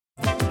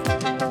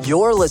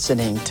You're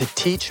listening to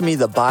Teach Me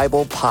the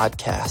Bible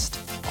podcast.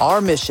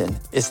 Our mission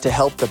is to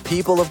help the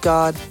people of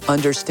God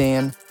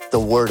understand the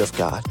Word of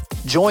God.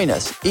 Join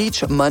us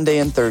each Monday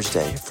and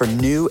Thursday for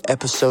new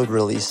episode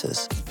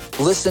releases.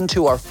 Listen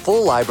to our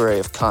full library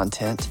of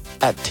content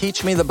at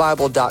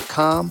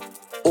teachmethebible.com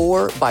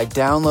or by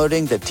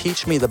downloading the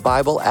Teach Me the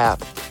Bible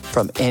app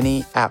from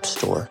any app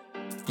store.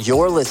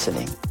 You're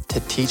listening to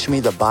Teach Me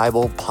the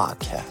Bible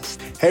podcast.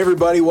 Hey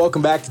everybody,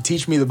 welcome back to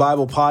Teach Me the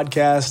Bible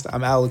podcast.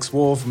 I'm Alex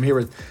Wolf. I'm here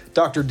with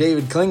Dr.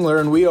 David Klingler,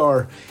 and we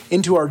are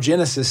into our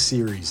Genesis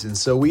series. And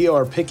so we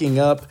are picking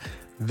up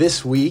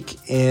this week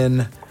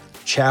in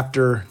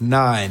chapter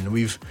 9.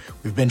 We've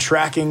been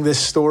tracking this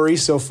story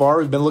so far.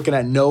 We've been looking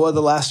at Noah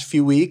the last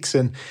few weeks,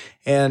 and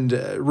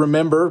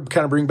remember,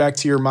 kind of bring back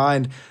to your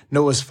mind,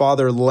 Noah's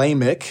father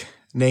Lamech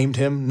named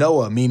him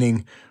Noah,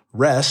 meaning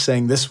rest,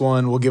 saying this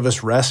one will give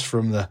us rest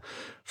from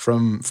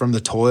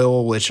the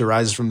toil which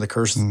arises from the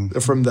curse,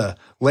 from the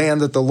land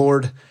that the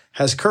Lord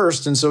has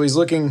cursed. And so he's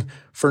looking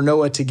for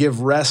Noah to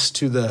give rest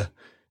to the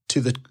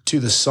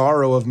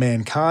sorrow of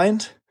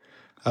mankind.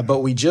 But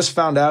we just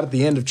found out at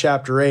the end of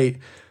chapter 8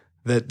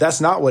 that that's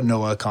not what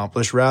Noah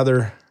accomplished.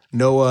 Rather,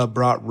 Noah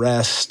brought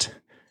rest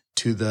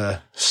to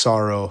the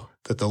sorrow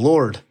that the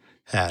Lord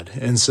had.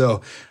 And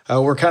so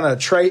we're kind of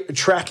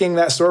tracking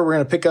that story. We're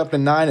going to pick up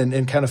in 9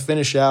 and kind of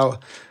finish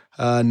out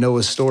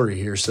Noah's story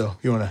here. So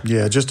you want to?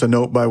 Yeah, just a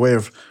note by way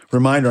of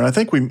reminder. And I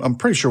think I'm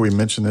pretty sure we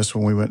mentioned this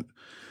when we went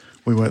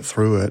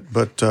through it.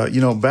 But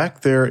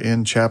back there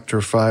in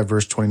chapter 5,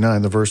 verse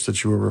 29, the verse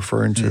that you were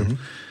referring to,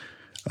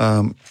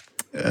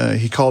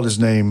 he called his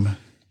name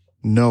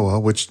Noah,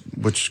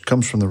 which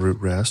comes from the root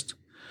rest,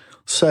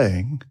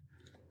 saying,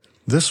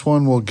 "This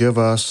one will give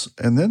us,"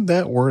 and then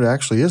that word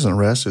actually isn't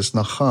rest; it's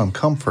nacham,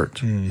 comfort.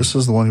 This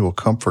is the one who will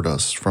comfort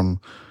us from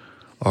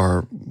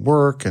our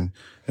work and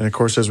of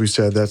course, as we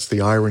said, that's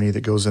the irony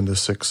that goes into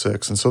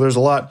 6:6. And so there's a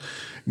lot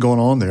going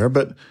on there.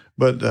 But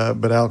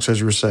Alex, as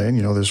you were saying,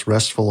 this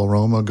restful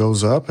aroma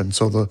goes up, and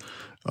so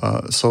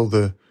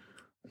the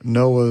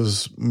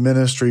Noah's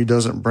ministry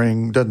doesn't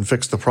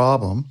fix the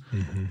problem,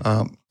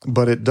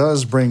 but it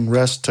does bring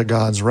rest to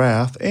God's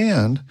wrath,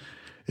 and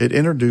it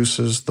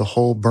introduces the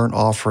whole burnt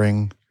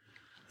offering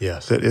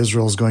that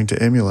Israel is going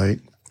to emulate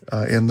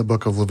in the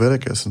book of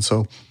Leviticus. And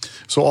so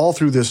all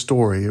through this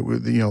story,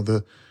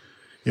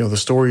 the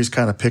story is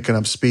kind of picking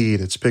up speed.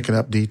 It's picking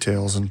up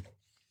details.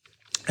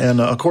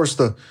 And of course,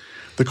 the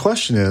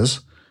question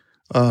is,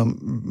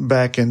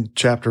 back in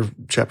chapter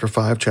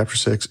 5, chapter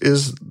 6,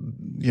 is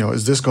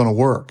this going to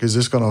work? Is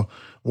this going to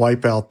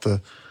wipe out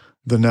the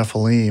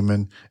Nephilim?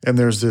 And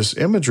there's this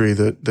imagery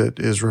that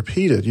is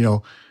repeated.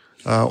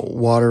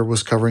 Water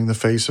was covering the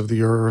face of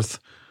the earth.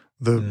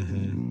 The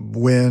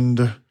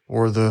wind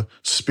or the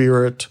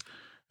spirit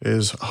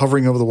is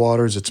hovering over the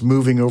waters. It's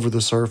moving over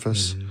the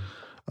surface.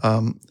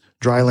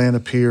 Dry land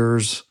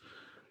appears.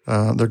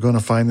 They're going to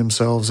find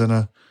themselves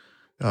in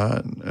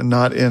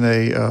not in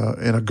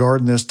a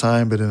garden this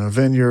time, but in a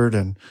vineyard.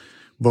 And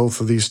both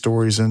of these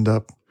stories end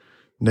up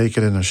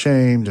naked and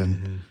ashamed.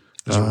 And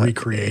there's a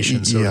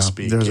recreation, so to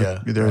speak.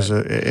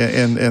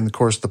 And of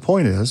course the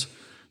point is,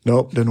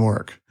 nope, didn't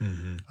work.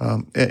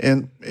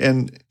 And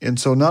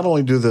so not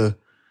only do the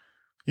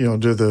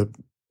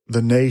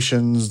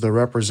nations, the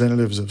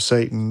representatives of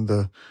Satan,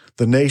 the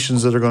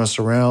nations that are going to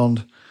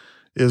surround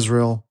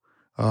Israel,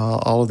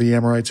 all of the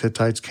Amorites,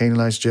 Hittites,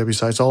 Canaanites,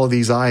 Jebusites, all of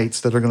these ites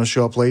that are going to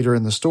show up later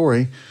in the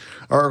story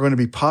are going to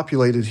be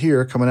populated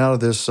here, coming out of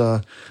this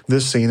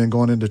scene and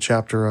going into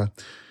chapter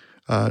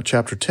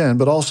 10.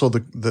 But also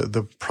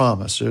the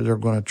promise; they're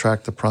going to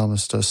track the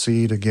promised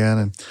seed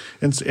again,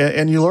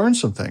 and you learn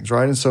some things,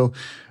 right? And so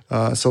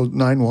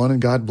 9:1,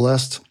 and God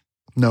blessed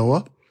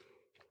Noah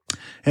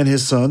and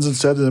his sons and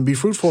said to them, "Be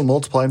fruitful and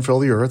multiply and fill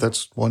the earth."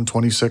 That's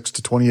 1:26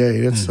 to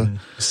 28. It's the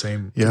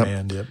same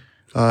command. Yep.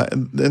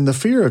 And the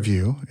fear of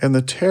you and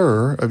the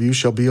terror of you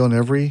shall be on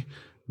every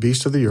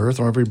beast of the earth,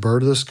 on every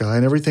bird of the sky,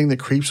 and everything that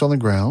creeps on the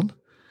ground,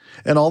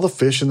 and all the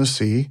fish in the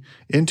sea.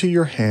 Into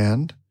your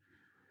hand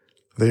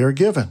they are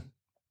given.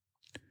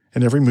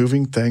 And every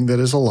moving thing that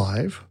is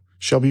alive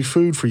shall be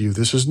food for you.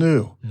 This is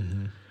new.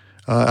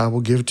 I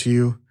will give to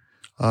you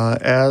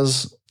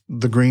as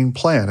the green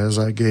plant, as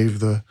I gave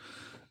the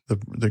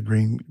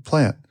green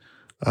plant.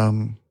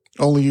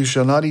 Only you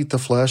shall not eat the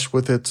flesh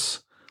with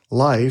its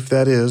life,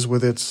 that is,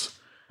 with its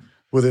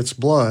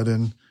blood.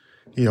 And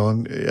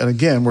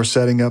again, we're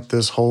setting up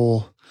this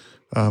whole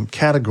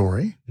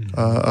category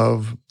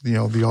of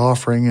the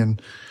offering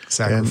and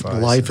sacrifice,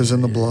 and life is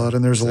in the blood,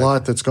 and there's a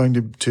lot that's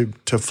going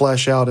to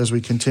flesh out as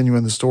we continue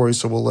in the story.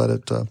 So we'll let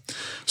it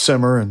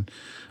simmer. And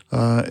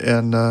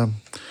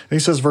he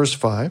says, verse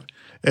 5.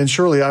 And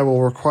surely I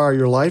will require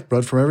your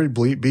lifeblood from every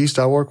beast.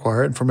 I will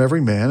require it, and from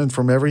every man, and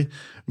from every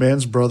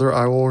man's brother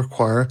I will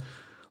require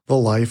the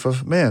life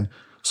of man.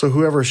 So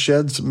whoever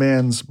sheds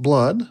man's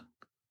blood,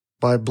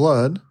 by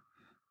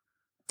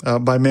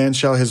man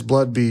shall his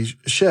blood be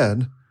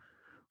shed.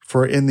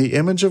 For in the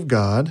image of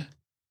God,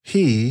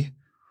 he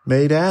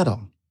made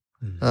Adam.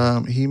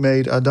 He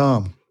made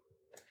Adam.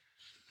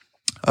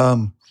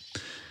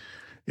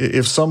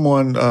 if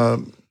someone,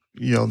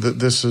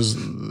 this is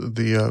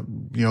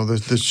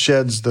this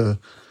sheds the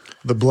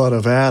blood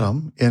of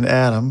Adam, in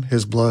Adam,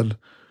 his blood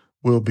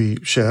will be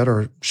shed,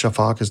 or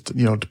shafak is,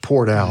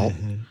 poured out,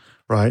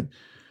 right?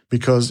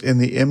 Because in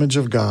the image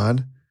of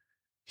God,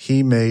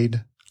 he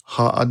made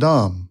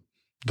Ha-Adam,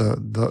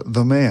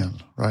 the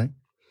man, right?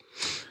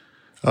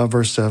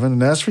 Verse 7,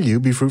 and as for you,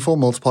 be fruitful,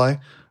 multiply,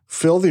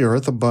 fill the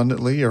earth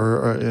abundantly,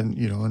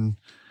 and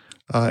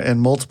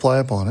multiply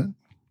upon it.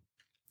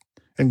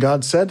 And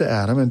God said to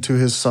Adam and to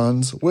his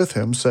sons with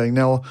him, saying,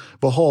 now,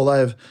 behold,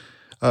 I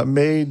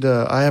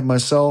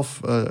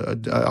myself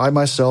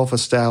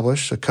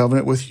establish a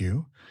covenant with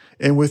you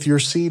and with your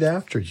seed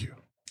after you,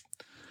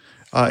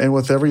 and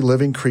with every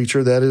living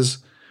creature that is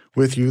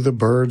with you, the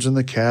birds and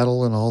the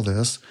cattle and all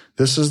this.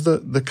 This is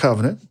the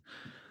covenant,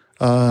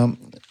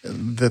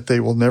 that they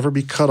will never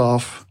be cut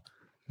off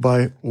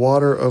by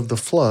water of the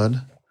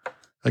flood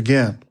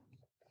again.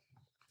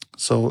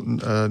 So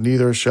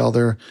neither shall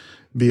there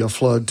be a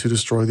flood to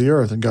destroy the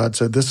earth. And God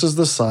said, this is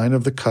the sign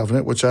of the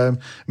covenant which I am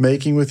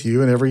making with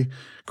you and every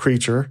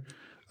creature.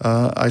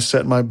 I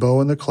set my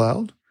bow in the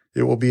cloud.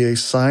 It will be a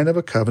sign of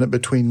a covenant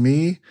between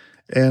me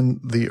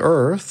and the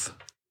earth,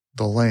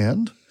 the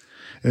land.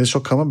 And it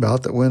shall come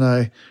about that when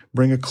I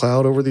bring a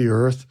cloud over the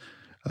earth,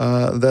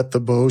 that the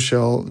bow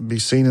shall be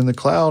seen in the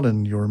cloud,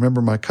 and you'll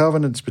remember my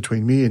covenants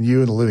between me and you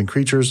and the living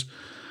creatures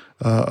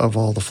of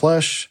all the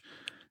flesh,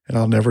 and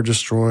I'll never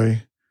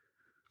destroy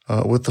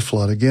with the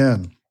flood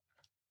again.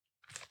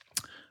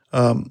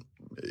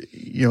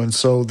 And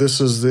so this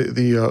is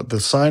the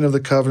sign of the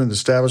covenant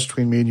established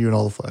between me and you and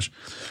all the flesh.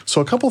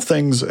 So a couple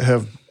things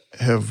have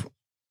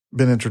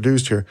been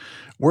introduced here.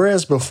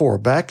 Whereas before,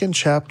 back in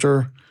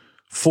chapter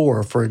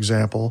 4, for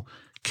example,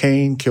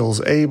 Cain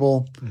kills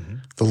Abel. Mm-hmm.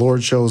 The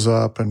Lord shows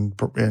up and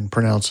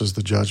pronounces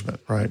the judgment,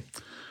 right?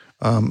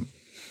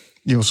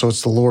 So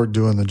it's the Lord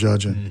doing the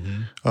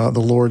judging. Mm-hmm. The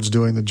Lord's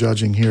doing the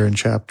judging here in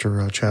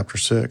chapter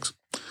 6.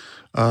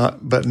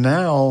 But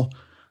now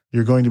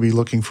you're going to be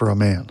looking for a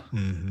man,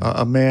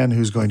 a man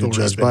who's going to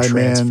judge. By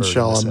man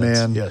shall a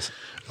man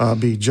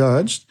be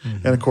judged.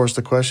 Mm-hmm. And of course,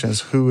 the question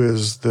is, who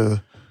is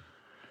the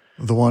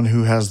one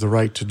who has the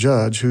right to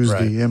judge? Who's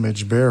the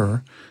image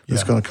bearer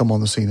that's going to come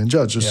on the scene and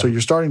judge? So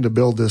you're starting to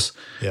build this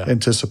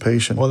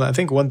anticipation. Well, I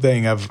think one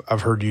thing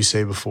I've heard you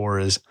say before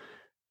is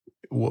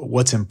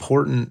what's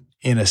important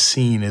in a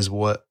scene is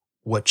what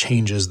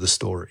changes the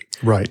story.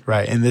 Right.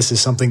 Right. And this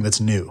is something that's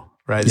new,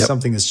 right? It's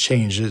something that's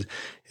changed.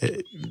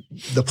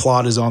 The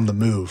plot is on the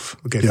move.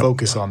 Okay,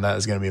 focus on that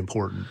is going to be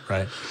important,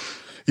 right?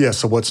 Yeah,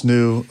 so what's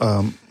new?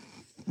 A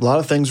lot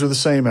of things are the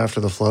same after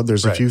the flood.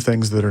 There's a few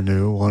things that are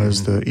new. One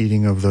is the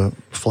eating of the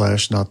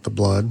flesh, not the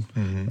blood.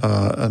 Mm-hmm.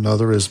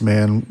 Another is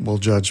man will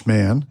judge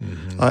man.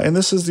 Mm-hmm. And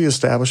this is the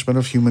establishment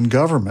of human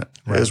government,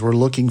 as we're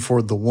looking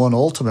for the one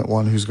ultimate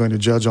one who's going to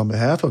judge on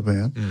behalf of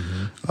man.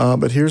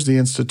 Mm-hmm. But here's the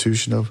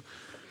institution of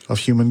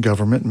human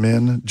government,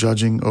 men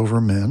judging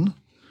over men.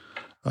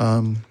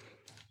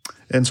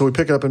 And so we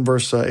pick it up in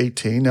verse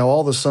 18. Now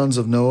all the sons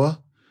of Noah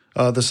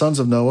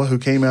who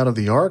came out of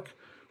the ark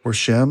were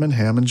Shem and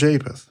Ham and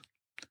Japheth.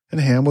 And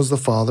Ham was the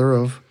father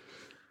of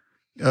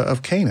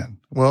Canaan.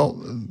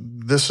 Well,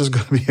 this is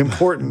going to be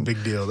important.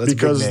 Big deal. That's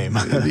because, a big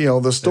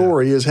name. The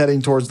story is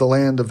heading towards the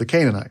land of the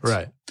Canaanites.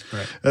 Right.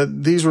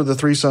 These were the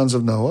 3 sons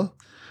of Noah.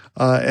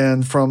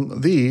 And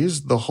from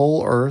these, the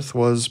whole earth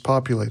was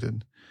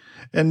populated.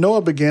 And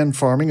Noah began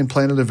farming and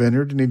planted a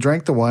vineyard, and he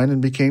drank the wine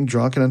and became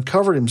drunk and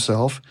uncovered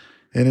himself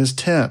in his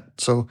tent.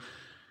 So,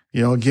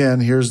 again,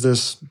 here's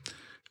this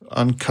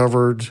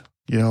uncovered,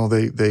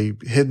 they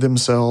hid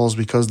themselves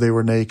because they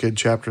were naked,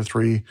 chapter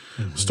 3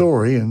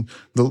 story, and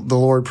the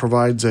Lord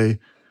provides a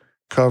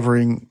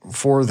covering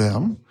for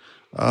them,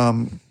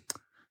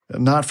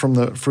 not from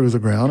the fruit of the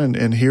ground.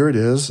 And here it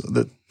is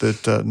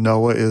that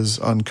Noah is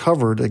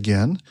uncovered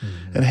again.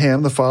 Mm-hmm. And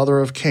Ham, the father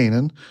of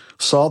Canaan,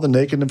 saw the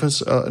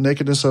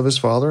nakedness of his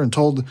father and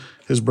told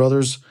his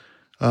brothers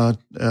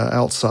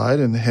outside,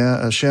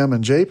 and Shem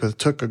and Japheth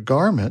took a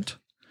garment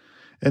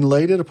and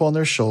laid it upon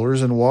their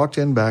shoulders and walked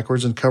in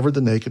backwards and covered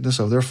the nakedness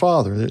of their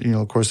father.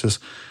 Of course, this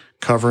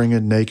covering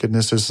and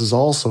nakedness, this is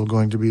also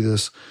going to be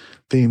this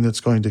theme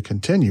that's going to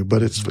continue,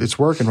 but it's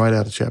working right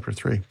out of chapter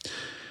 3.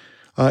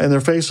 And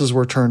their faces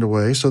were turned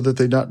away so that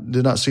they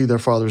did not see their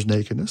father's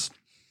nakedness.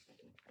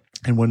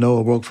 And when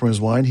Noah woke from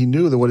his wine, he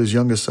knew that what his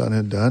youngest son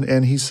had done,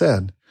 and he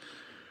said,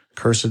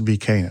 "Cursed be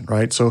Canaan,"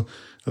 right? So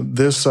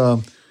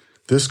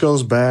this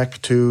goes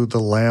back to the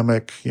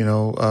Lamech,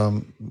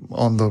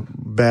 on the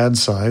bad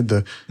side,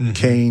 the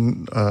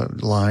Cain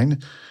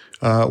line,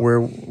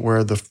 where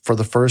for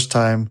the first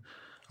time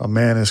a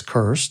man is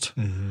cursed,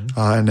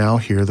 and now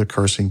here the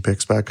cursing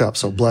picks back up.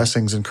 So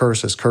blessings and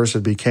curses.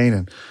 Cursed be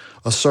Canaan.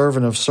 A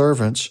servant of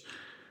servants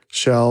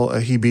shall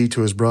he be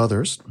to his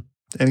brothers.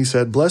 And he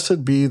said,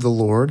 "Blessed be the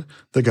Lord,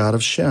 the God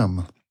of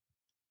Shem,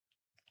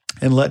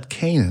 and let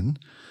Canaan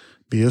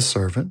be his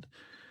servant.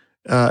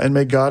 And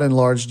may God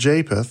enlarge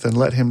Japheth, and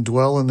let him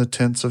dwell in the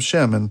tents of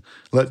Shem, and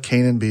let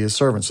Canaan be his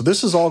servant." So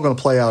this is all going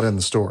to play out in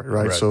the story,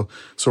 right? So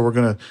we're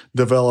going to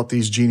develop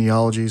these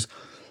genealogies.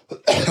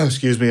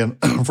 excuse me.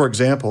 And for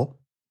example,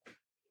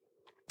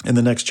 in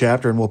the next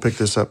chapter, and we'll pick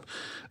this up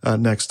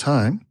next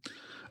time,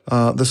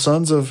 the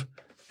sons of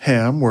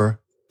Ham were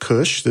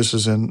Cush. This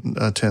is in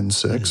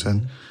 10:6,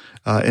 and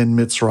in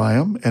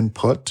Mitzrayim and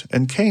Put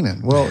and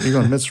Canaan. Well, you're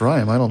going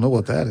Mitzrayim. I don't know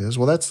what that is.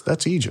 Well,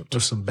 that's Egypt.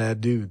 There's some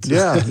bad dudes.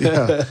 Yeah.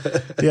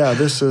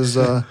 This is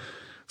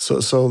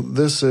so.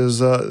 This is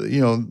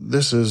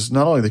this is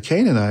not only the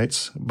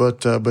Canaanites,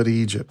 but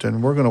Egypt,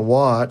 and we're going to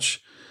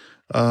watch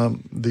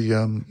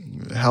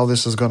how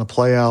this is going to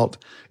play out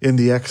in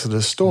the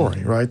Exodus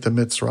story, right? The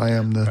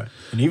Mitzrayim,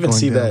 and even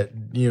see down.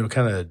 That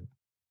kind of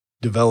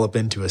develop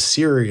into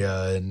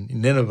Assyria and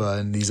Nineveh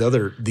and these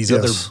other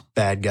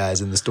bad guys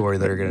in the story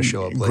that are going to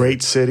show up later.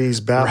 Great cities,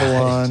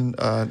 Babylon,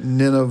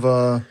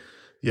 Nineveh,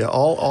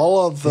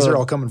 all of these are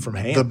all coming from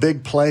Ham. The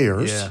big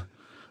players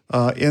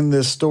in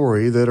this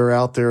story that are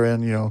out there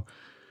in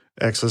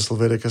Exodus,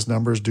 Leviticus,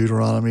 Numbers,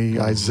 Deuteronomy,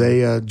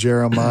 Isaiah,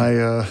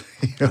 Jeremiah.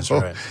 That's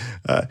right.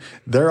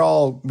 They're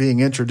all being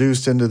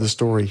introduced into the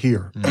story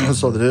here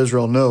so that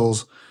Israel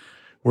knows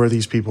where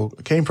these people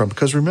came from.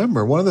 Because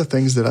remember, one of the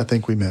things that I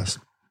think we miss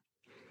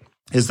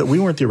is that we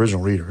weren't the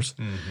original readers.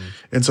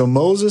 And so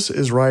Moses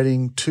is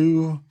writing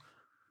to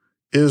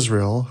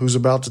Israel, who's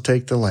about to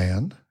take the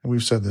land, and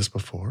we've said this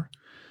before,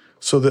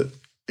 so that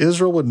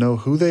Israel would know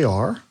who they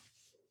are,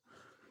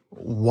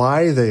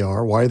 why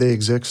they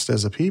exist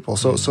as a people.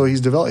 So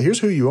he's developed. Here's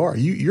who you are.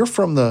 You're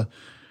from the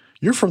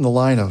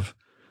line of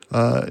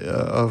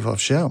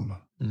Shem,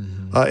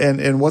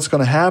 and what's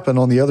going to happen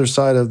on the other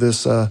side of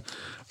this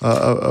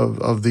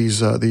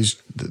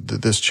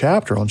this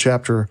chapter, on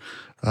chapter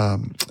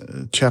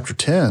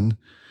 10,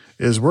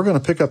 is we're going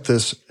to pick up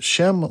this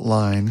Shem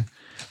line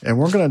and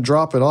we're going to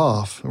drop it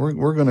off.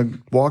 We're going to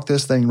walk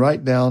this thing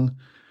right down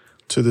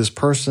to this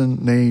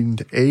person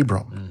named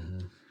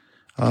Abram.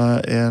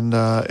 And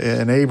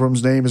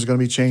Abram's name is going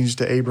to be changed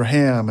to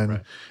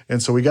Abraham.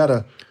 And so we got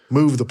to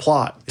move the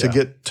plot to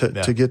get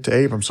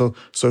to Abram. So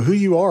who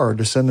you are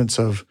descendants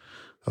of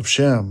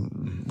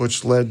Shem,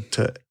 which led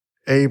to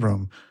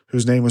Abram,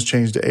 whose name was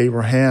changed to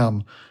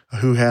Abraham,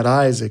 who had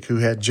Isaac, who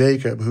had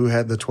Jacob, who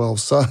had the 12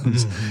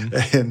 sons.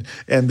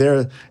 And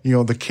they're,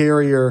 the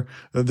carrier,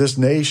 this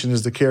nation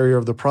is the carrier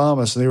of the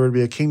promise, and they were to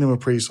be a kingdom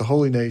of priests, a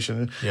holy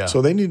nation.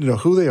 So they need to know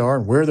who they are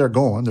and where they're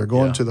going. They're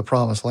going to the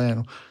promised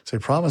land. Say,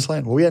 promised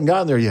land? Well, we hadn't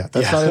gotten there yet.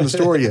 That's not in the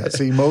story yet.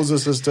 See,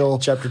 Moses is still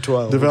chapter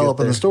 12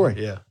 developing the story.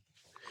 They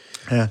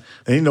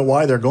need to know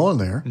why they're going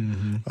there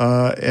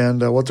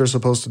and what they're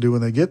supposed to do when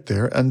they get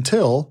there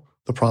until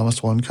the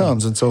promised one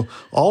comes. And so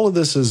all of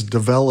this is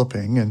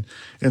developing.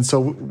 And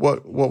so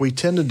what we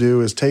tend to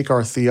do is take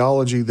our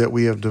theology that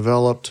we have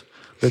developed,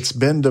 that's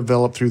been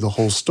developed through the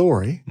whole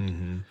story,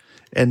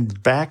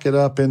 and back it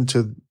up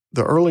into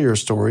the earlier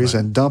stories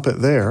and dump it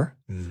there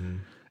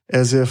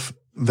as if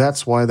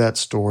that's why that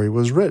story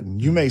was written.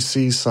 You may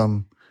see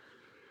some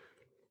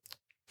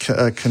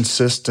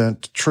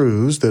consistent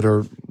truths that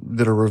are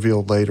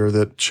revealed later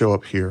that show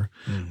up here,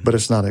 but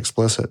it's not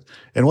explicit.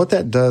 And what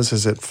that does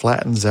is it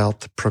flattens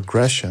out the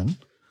progression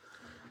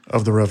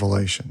of the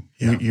revelation.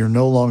 You're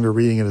no longer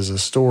reading it as a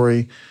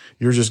story.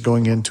 You're just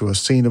going into a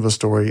scene of a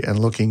story and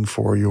looking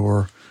for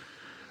your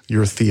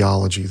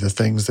theology, the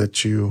things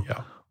that you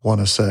want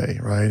to say,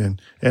 right?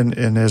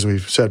 And as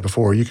we've said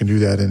before, you can do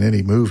that in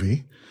any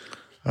movie.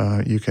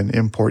 You can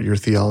import your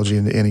theology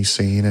into any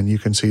scene, and you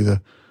can see the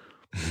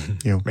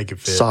make it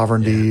fit.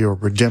 Sovereignty or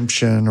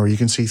redemption, or you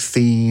can see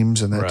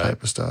themes and that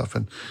type of stuff,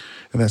 and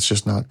that's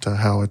just not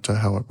how it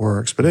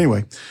works. But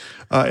anyway,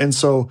 and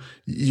so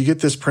you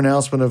get this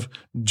pronouncement of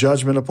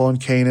judgment upon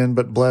Canaan,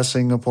 but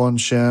blessing upon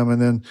Shem,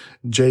 and then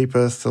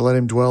Japheth, to let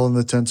him dwell in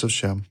the tents of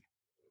Shem.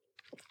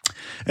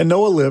 And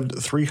Noah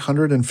lived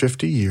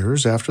 350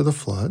 years after the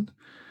flood,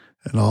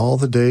 and all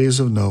the days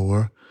of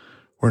Noah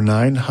were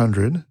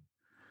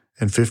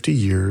 950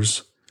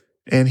 years,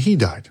 and he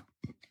died.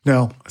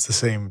 Now it's the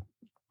same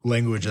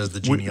language as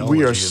the genealogy.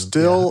 We are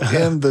still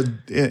in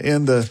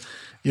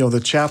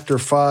the chapter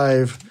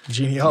 5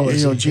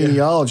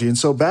 genealogy. And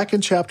so back in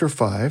chapter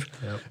 5,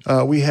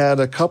 we had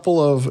a couple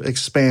of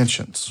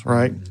expansions,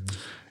 right?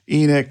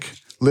 Enoch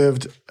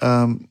lived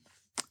for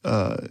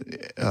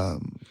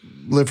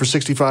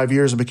 65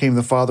 years and became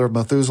the father of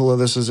Methuselah.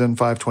 This is in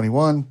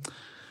 521.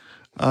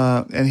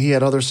 And he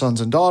had other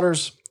sons and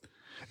daughters.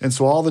 And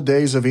so all the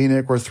days of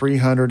Enoch were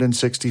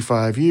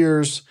 365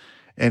 years.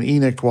 And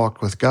Enoch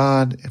walked with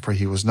God, for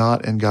he was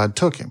not, and God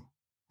took him,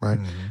 right?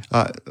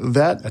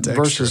 That's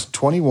verses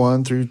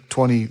 21 through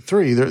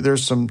 23,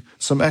 there's some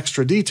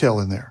extra detail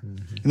in there.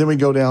 And then we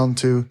go down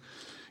to,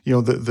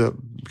 the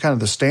kind of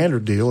the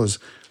standard deal is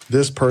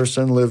this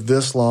person lived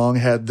this long,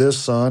 had this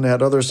son,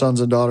 had other sons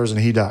and daughters,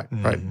 and he died,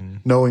 right?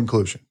 No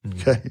inclusion,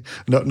 okay?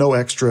 No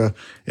extra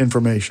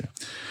information.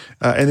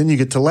 And then you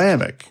get to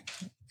Lamech.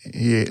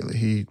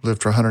 He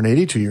lived for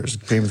 182 years,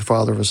 became the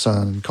father of a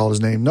son, and called his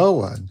name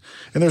Noah.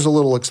 And there's a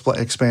little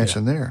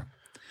expansion there.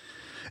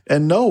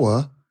 And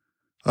Noah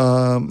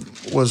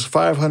was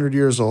 500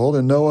 years old,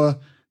 and Noah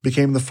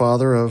became the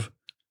father of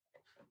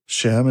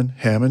Shem and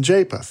Ham and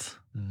Japheth.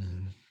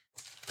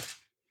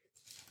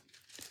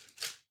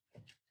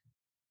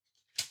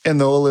 And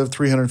Noah lived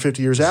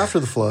 350 years after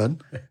the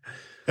flood,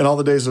 and all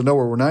the days of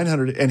Noah were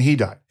 900, and he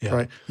died,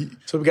 right?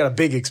 So we've got a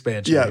big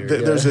expansion here.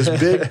 There's this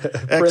big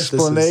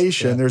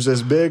explanation. There's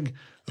this big,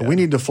 we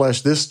need to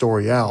flesh this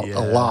story out a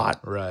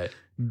lot. Right.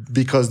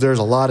 Because there's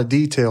a lot of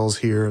details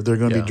here. They're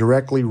going to be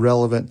directly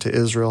relevant to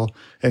Israel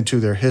and to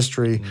their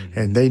history,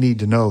 and they need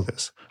to know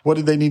this. What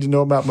did they need to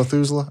know about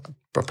Methuselah?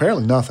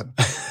 Apparently nothing,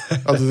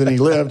 other than he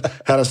lived,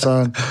 had a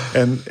son,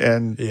 and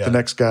the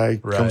next guy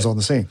comes on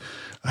the scene.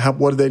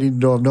 What did they need to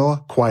know of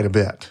Noah? Quite a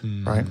bit,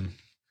 right?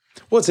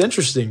 Well, it's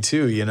interesting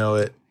too.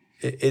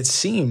 It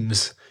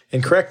seems,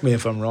 and correct me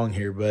if I'm wrong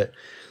here, but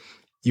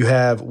you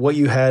have what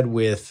you had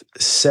with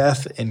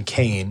Seth and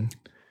Cain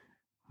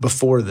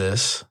before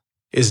this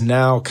is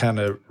now kind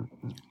of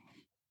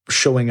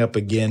showing up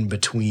again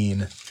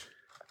between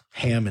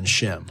Ham and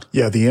Shem.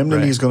 Yeah, the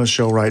enmity is going to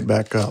show right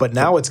back up. But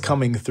now it's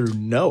coming through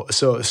Noah.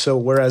 So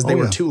whereas they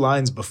were two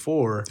lines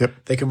before,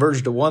 they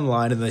converged to one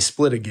line and they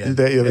split again.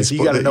 So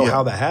you got to know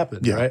how that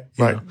happened, right?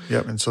 Right.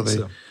 Yep. And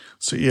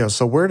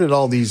so where did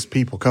all these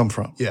people come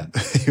from? Yeah.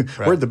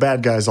 Where did the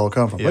bad guys all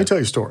come from? Let me tell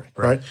you a story,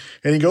 right?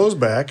 And he goes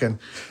back and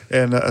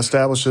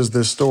establishes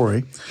this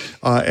story.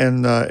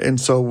 And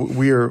so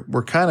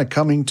we're kind of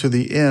coming to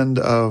the end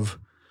of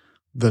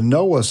the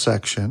Noah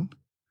section,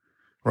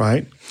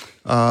 right?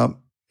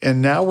 And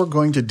now we're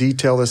going to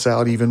detail this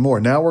out even more.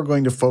 Now we're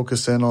going to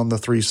focus in on the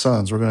three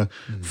sons. We're going to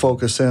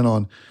focus in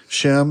on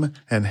Shem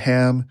and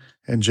Ham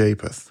and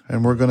Japheth.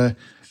 And we're going to,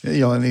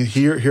 and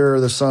here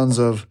are the sons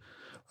of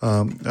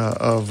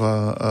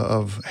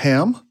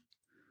Ham.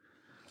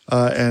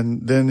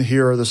 And then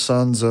here are the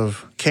sons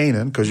of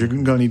Canaan, because you're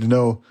going to need to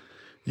know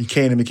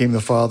Canaan became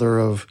the father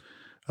of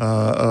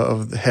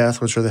the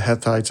Heth, which are the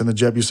Hethites, and the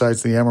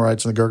Jebusites, the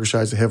Amorites, and the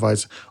Girgashites, the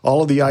Hivites,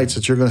 all of the ites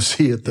that you're going to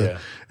see at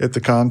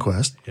the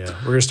conquest. Yeah,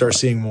 we're going to start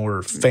seeing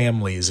more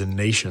families and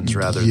nations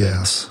rather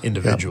than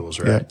individuals,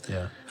 right?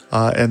 Yeah.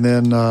 And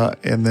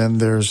then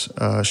there's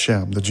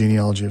Shem, the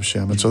genealogy of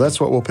Shem. And so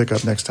that's what we'll pick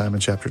up next time in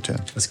chapter 10.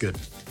 That's good.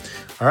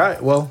 All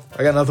right, well,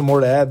 I got nothing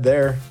more to add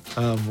there.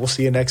 We'll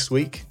see you next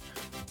week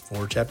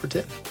for chapter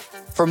 10.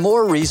 For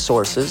more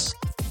resources,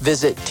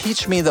 visit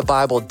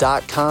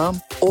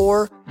teachmethebible.com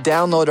or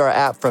download our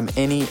app from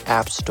any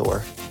app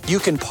store. You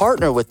can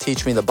partner with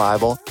Teach Me the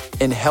Bible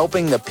in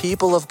helping the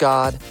people of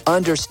God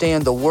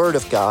understand the Word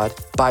of God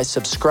by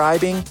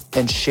subscribing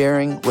and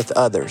sharing with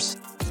others.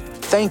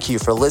 Thank you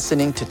for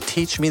listening to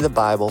Teach Me the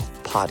Bible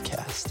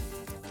podcast.